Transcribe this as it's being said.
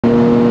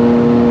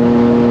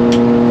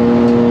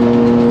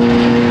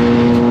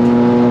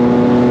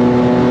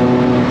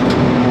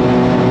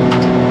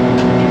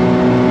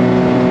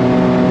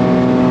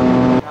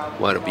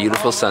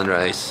beautiful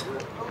sunrise.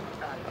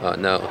 Oh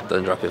no,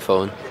 don't drop your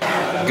phone.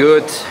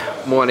 Good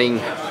morning,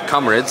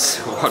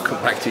 comrades. Welcome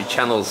back to the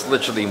channel. It's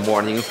literally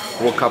morning.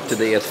 Woke up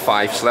today at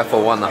 5, slept for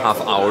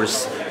 1.5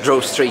 hours,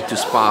 drove straight to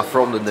Spa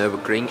from the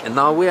Nürburgring, and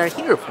now we are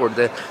here for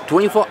the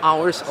 24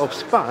 hours of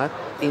Spa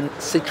in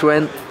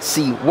Citroen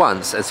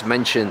C1s, as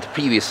mentioned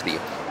previously.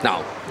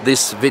 Now,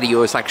 this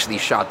video is actually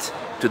shot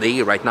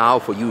today, right now,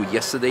 for you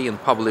yesterday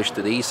and published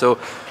today. So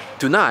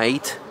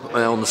tonight,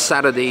 on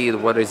Saturday,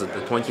 what is it,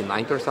 the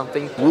 29th or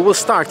something, we will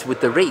start with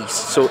the race.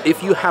 So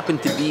if you happen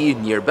to be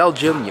near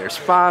Belgium, near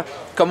Spa,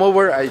 come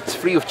over. It's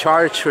free of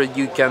charge.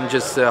 You can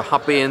just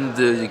hop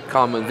in,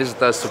 come and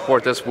visit us,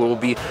 support us. We will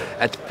be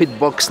at pit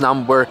box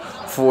number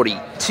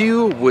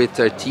 42 with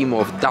a team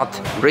of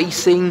DAT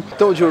Racing.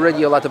 Told you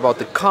already a lot about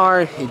the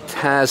car. It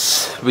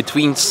has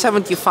between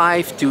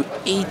 75 to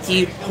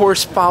 80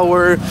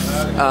 horsepower.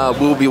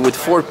 We'll be with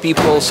 4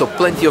 people, so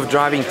plenty of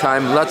driving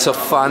time, lots of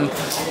fun.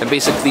 And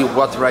basically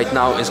what right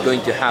now is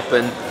going to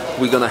happen,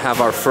 we're gonna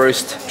have our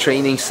first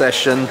training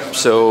session.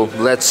 So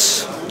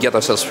let's get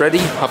ourselves ready,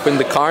 hop in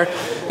the car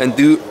and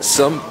do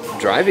some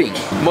driving.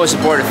 Most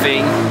important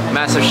thing,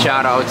 massive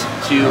shout out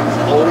to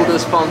all the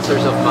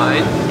sponsors of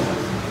mine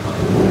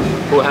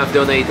who have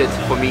donated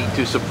for me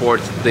to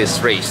support this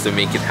race, to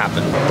make it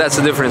happen. That's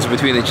the difference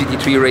between a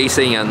GT3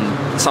 racing and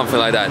something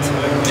like that.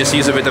 Just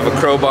use a bit of a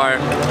crowbar,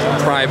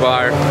 pry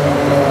bar,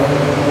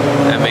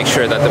 and make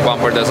sure that the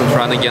bumper doesn't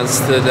run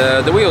against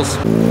the wheels.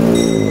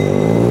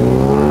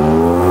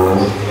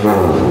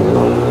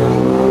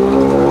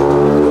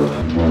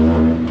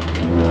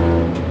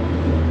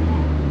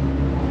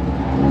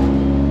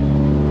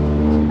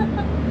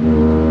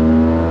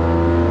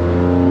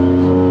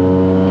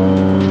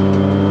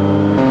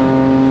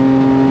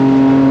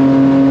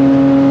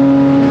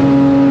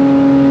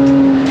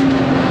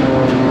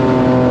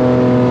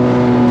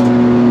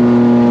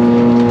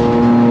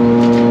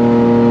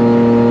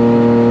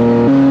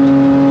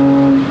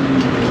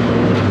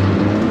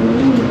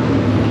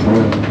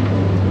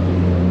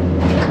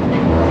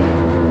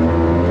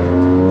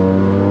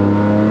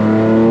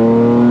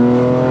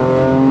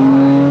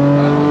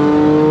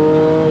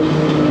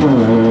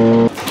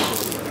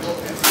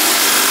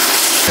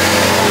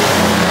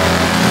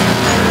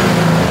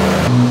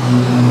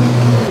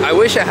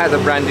 I had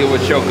a brand deal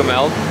with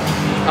Chocomel.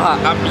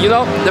 You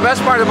know, the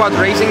best part about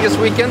racing this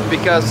weekend,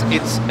 because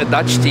it's a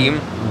Dutch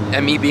team,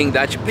 and me being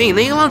Dutch, being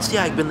Nederlands,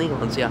 yeah, ik ben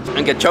Nederlands, yeah.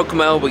 And get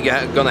Chocomel, we're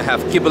gonna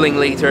have kibbeling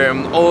later,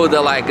 all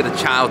the the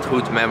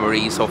childhood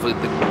memories of the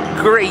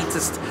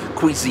greatest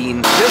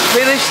cuisine. Just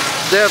finished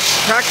the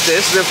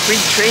practice, the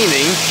free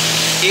training.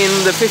 In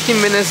the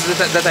 15 minutes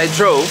that I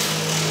drove,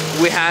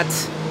 we had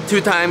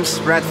 2 times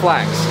red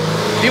flags.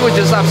 People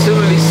just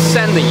absolutely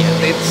sending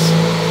it.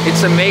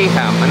 It's a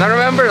mayhem. And I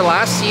remember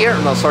last year,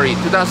 no sorry,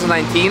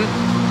 2019,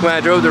 when I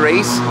drove the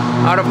race,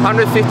 out of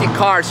 150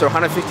 cars or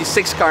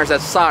 156 cars that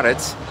started,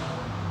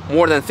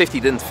 more than 50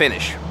 didn't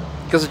finish,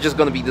 because it's just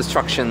going to be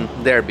destruction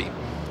derby.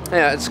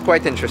 Yeah, it's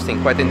quite interesting,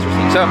 quite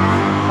interesting. So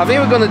I think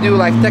we're going to do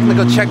like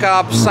technical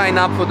checkup, sign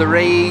up for the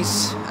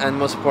race, and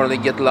most importantly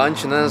get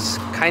lunch, and that's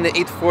kind of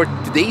it for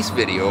today's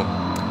video.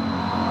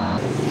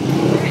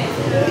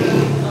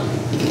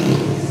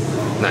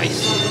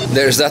 Nice.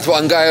 There's that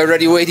one guy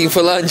already waiting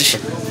for lunch.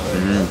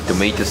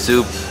 Tomato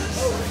soup,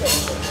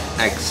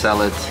 egg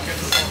salad,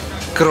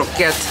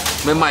 croquette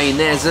with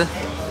mayonnaise.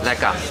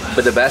 Lekker.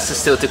 But the best is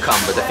still to come,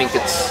 but I think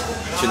it's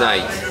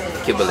tonight.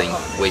 Kibbeling,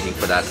 waiting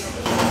for that.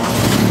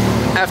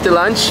 After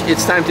lunch,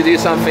 it's time to do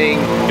something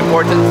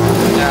important,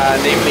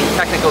 namely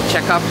technical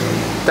checkup,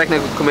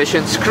 technical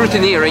commission.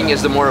 Scrutineering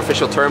is the more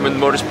official term in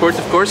motorsport,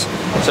 of course.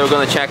 So we're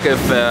gonna check if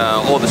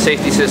all the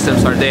safety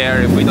systems are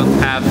there, if we don't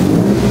have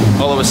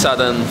all of a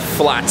sudden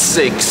flat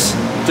 6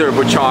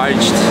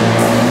 turbocharged.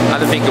 I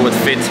don't think it would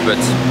fit, but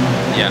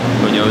yeah,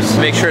 who knows.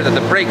 Make sure that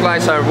the brake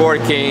lights are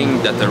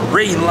working, that the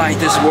rain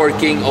light is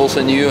working,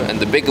 also new, and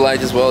the big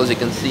light as well, as you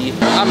can see.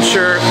 I'm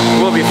sure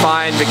we'll be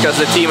fine because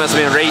the team has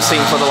been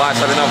racing for the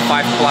last, I don't know,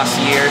 5+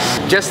 years.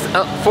 Just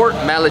a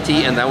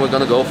formality, and then we're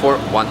gonna go for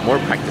one more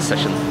practice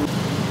session.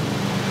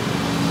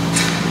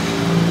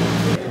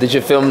 Did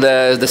you film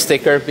the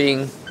sticker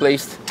being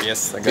placed?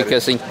 Yes, I got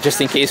because just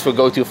in case we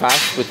go too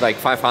fast with like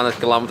 500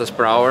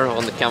 km/h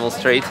on the Camel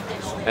Straight,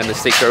 and the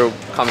sticker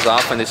comes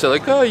off and they say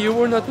like, oh, you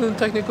were not in the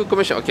technical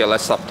commission. Okay,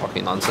 let's stop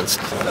talking nonsense.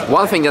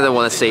 One thing that I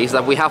want to say is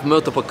that we have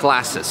multiple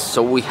classes.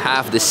 So we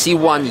have the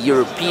C1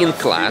 European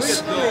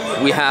class.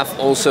 We have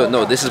also,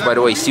 no, this is by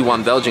the way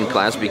C1 Belgian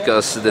class,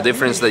 because the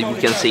difference that you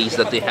can see is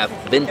that they have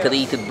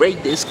ventilated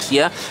brake discs,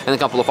 yeah, and a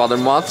couple of other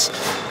mods.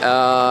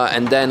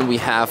 And then we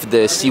have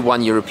the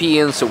C1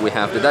 European, so we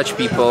have the Dutch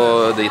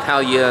people, the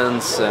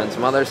Italians, and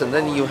some others. And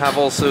then you have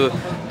also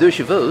Deux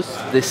Chevaux,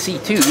 the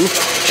C2,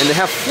 and they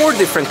have 4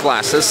 different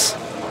classes.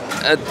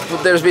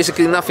 There's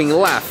basically nothing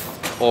left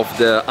of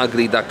the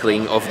ugly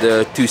duckling of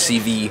the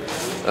 2CV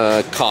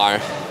car,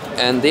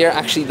 and they're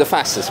actually the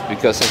fastest,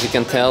 because as you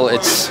can tell,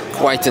 it's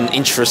quite an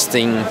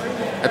interesting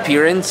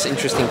appearance,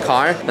 interesting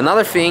car.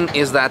 Another thing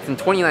is that in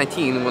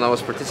 2019, when I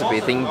was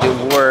participating, there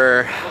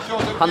were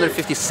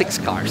 156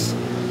 cars.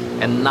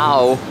 And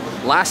now,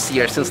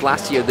 since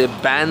last year, they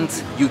banned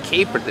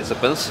UK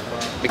participants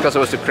because it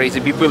was too crazy.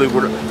 People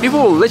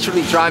were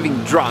literally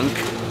driving drunk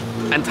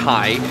and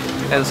high,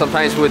 and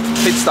sometimes with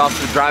pit stops,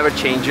 with driver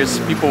changes,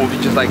 people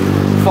would just like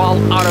fall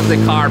out of the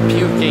car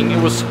puking.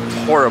 It was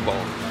horrible.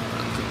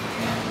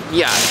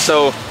 Yeah,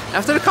 so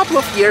after a couple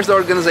of years, the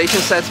organization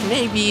said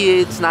maybe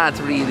it's not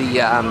really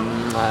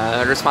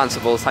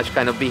responsible, such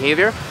kind of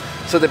behavior.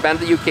 So they banned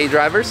the UK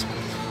drivers,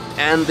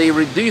 and they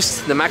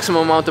reduced the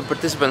maximum amount of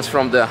participants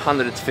from the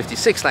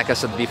 156, like I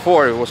said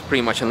before, it was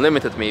pretty much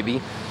unlimited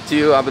maybe,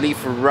 to I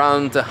believe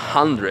around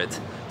 100.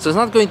 So it's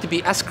not going to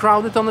be as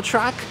crowded on the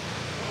track,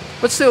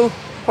 but still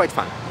quite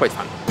fun, quite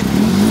fun.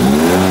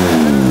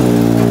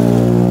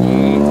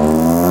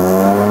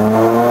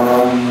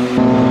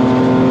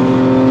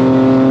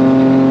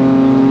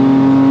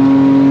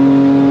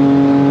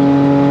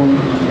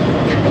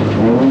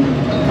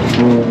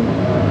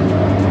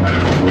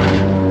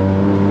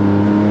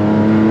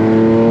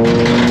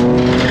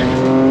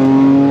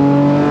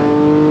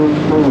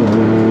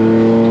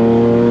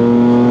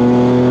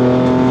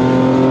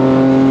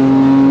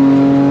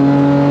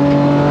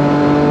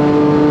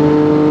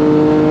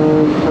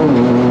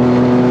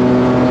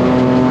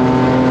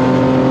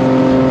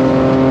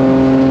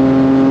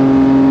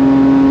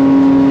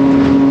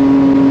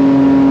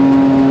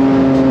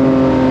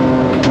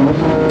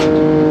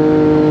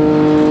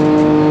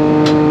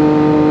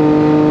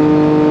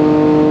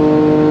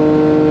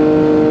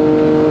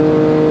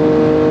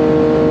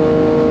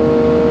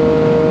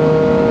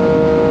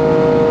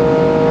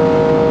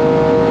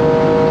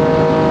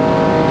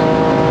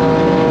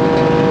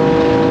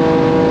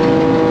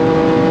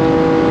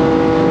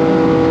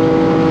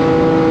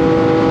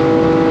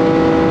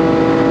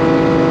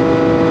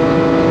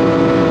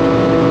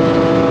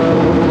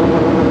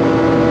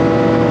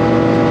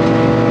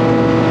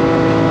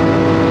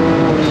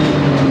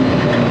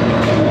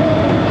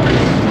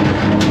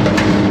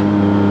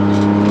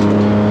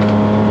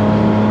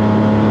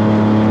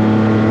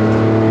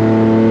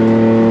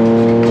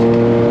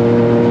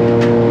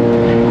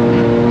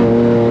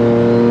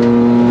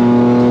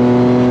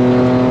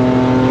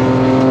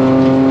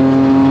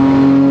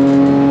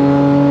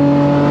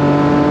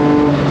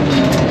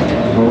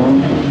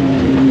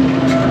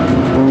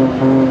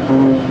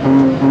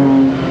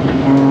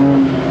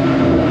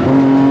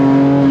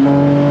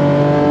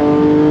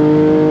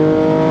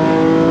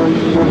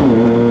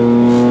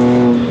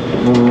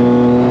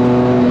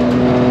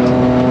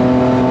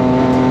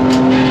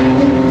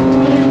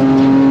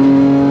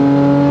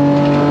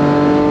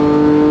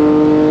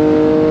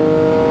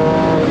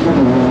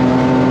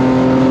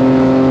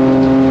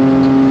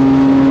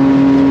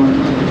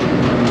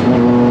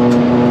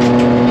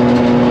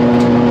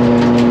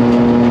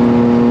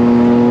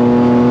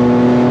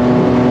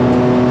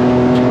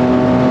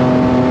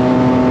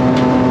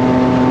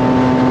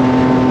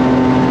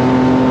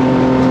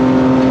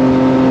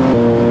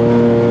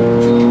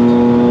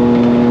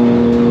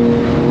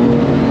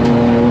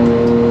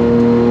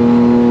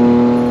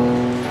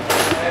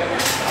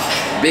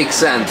 Big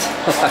send.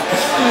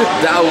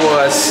 That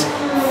was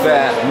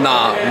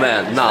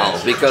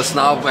phenomenal, because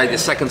now by the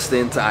second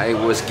stint I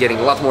was getting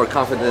a lot more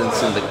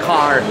confidence in the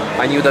car.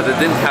 I knew that I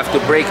didn't have to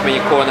brake many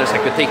corners, I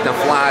could take them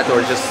flat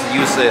or just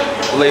use the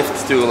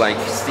lift to like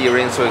steer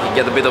in so I could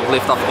get a bit of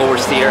lift off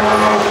oversteer.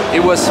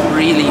 It was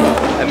really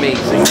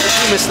amazing. The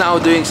team is now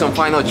doing some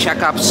final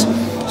checkups,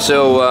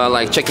 so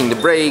like checking the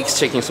brakes,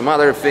 checking some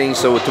other things,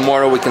 so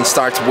tomorrow we can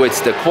start with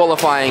the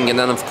qualifying and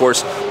then of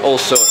course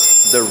also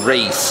the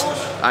race.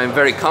 I'm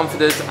very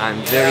confident,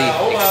 I'm very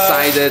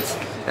excited,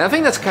 and I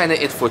think that's kind of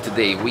it for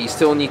today. We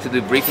still need to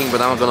do briefing, but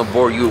I'm not gonna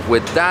bore you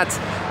with that,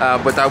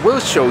 but I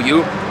will show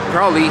you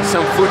probably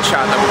some food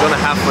shot that we're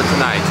gonna have for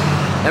tonight,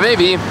 and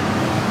maybe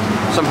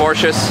some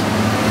Porsches,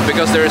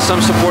 because there is some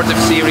supportive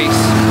series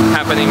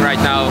happening right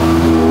now,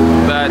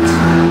 but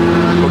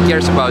who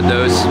cares about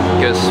those,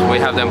 because we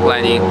have them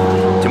plenty.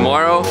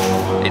 Tomorrow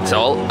it's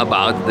all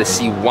about the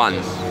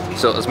C1.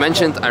 So as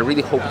mentioned, I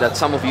really hope that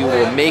some of you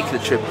will make the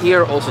trip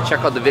here. Also check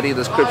out the video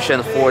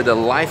description for the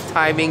live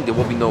timing. There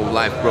will be no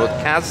live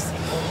broadcast,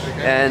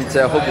 and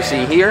hope to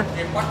see you here.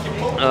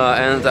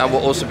 And I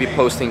will also be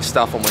posting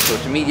stuff on my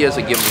social media,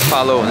 so give me a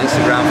follow on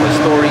Instagram for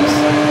stories,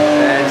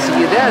 and see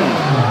you then.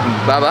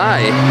 Bye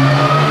bye.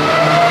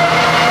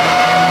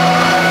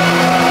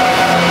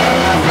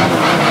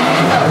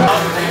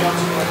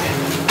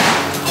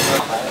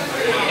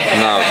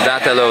 Now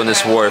that alone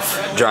is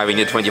worth driving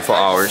the 24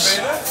 hours.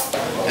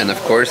 And of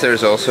course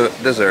there's also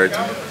dessert.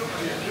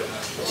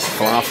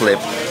 Fla flip,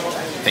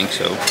 think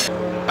so.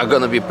 I'm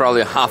gonna be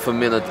probably half a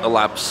minute a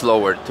lap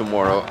slower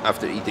tomorrow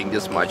after eating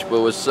this much, but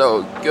it was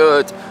so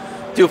good.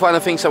 Two final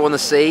things I want to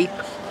say.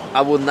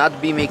 I will not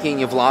be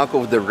making a vlog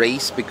of the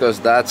race because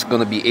that's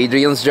gonna be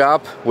Adrian's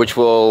job, which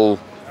will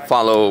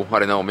follow, I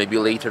don't know, maybe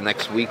later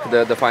next week,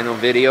 the final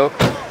video.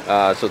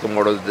 So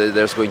tomorrow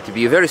there's going to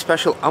be a very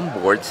special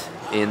onboard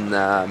in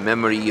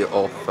memory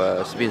of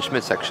Sabine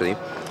Schmitz actually.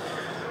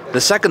 The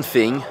second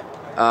thing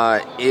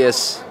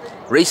is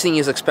Racing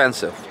is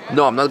expensive.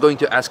 No, I'm not going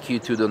to ask you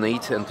to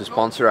donate and to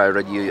sponsor. I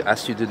already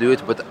asked you to do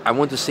it, but I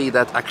want to say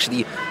that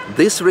actually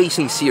this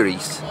racing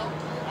series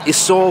is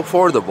so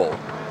affordable.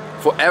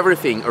 For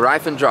everything,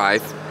 arrive and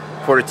drive,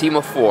 for a team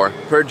of 4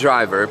 per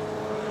driver,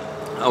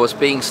 I was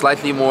paying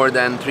slightly more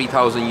than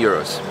 3,000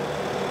 euros.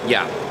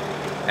 Yeah.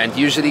 And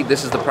usually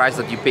this is the price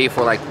that you pay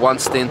for like one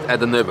stint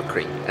at the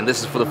Nürburgring. And this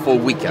is for the full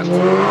weekend.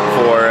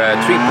 For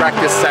 3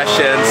 practice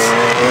sessions,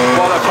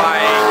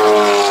 qualifying,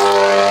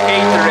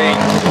 catering,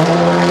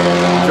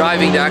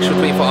 driving the actual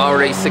 24-hour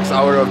race, 6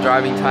 hours of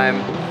driving time.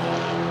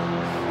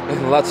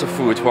 And lots of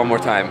food, one more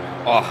time.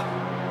 Oh,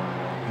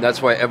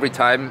 that's why every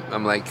time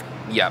I'm like,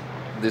 yeah,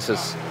 this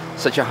is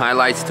such a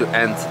highlight to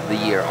end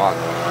the year on.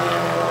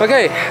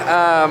 Okay,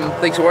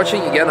 thanks for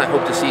watching. Again, I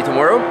hope to see you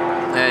tomorrow.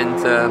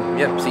 And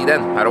yeah, see you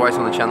then. Otherwise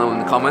on the channel, in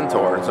the comment,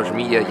 or on social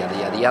media, yada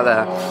yada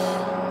yada.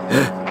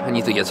 I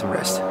need to get some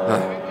rest.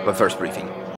 But first briefing.